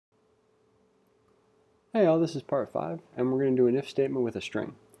Hey all, this is part 5, and we're going to do an if statement with a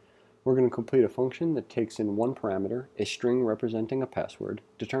string. We're going to complete a function that takes in one parameter, a string representing a password,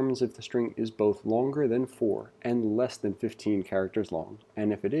 determines if the string is both longer than 4 and less than 15 characters long,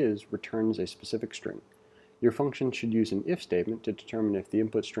 and if it is, returns a specific string. Your function should use an if statement to determine if the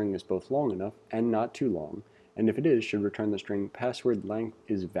input string is both long enough and not too long, and if it is, should return the string password length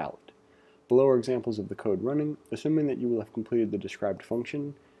is valid. Below are examples of the code running, assuming that you will have completed the described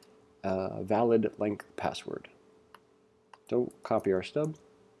function, valid length password. So copy our stub,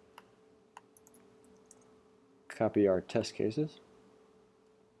 copy our test cases,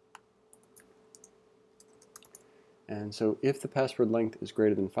 and so if the password length is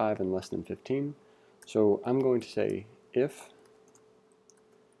greater than 5 and less than 15, so I'm going to say if,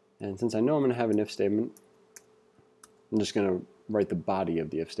 and since I know I'm going to have an if statement, I'm just going to write the body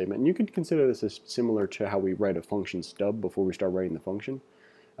of the if statement. And you could consider this as similar to how we write a function stub before we start writing the function.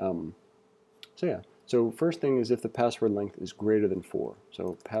 So first thing is if the password length is greater than 4.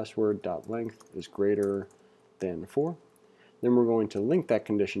 So password.length is greater than 4. Then we're going to link that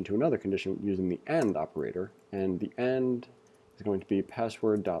condition to another condition using the AND operator, and the AND is going to be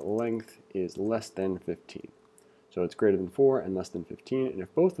password.length is less than 15. So it's greater than 4 and less than 15, and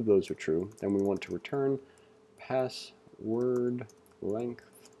if both of those are true, then we want to return password length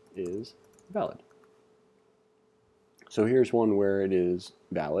is valid. So here's one where it is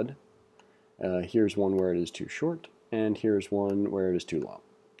valid. Here's one where it is too short, and here's one where it is too long.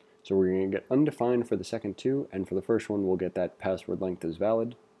 So we're going to get undefined for the second two, and for the first one we'll get that password length is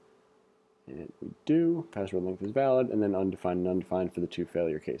valid. And we do, password length is valid, and then undefined and undefined for the two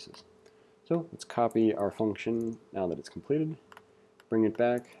failure cases. So let's copy our function now that it's completed, bring it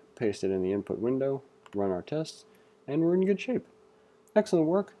back, paste it in the input window, run our tests, and we're in good shape. Excellent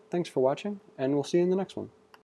work, thanks for watching, and we'll see you in the next one.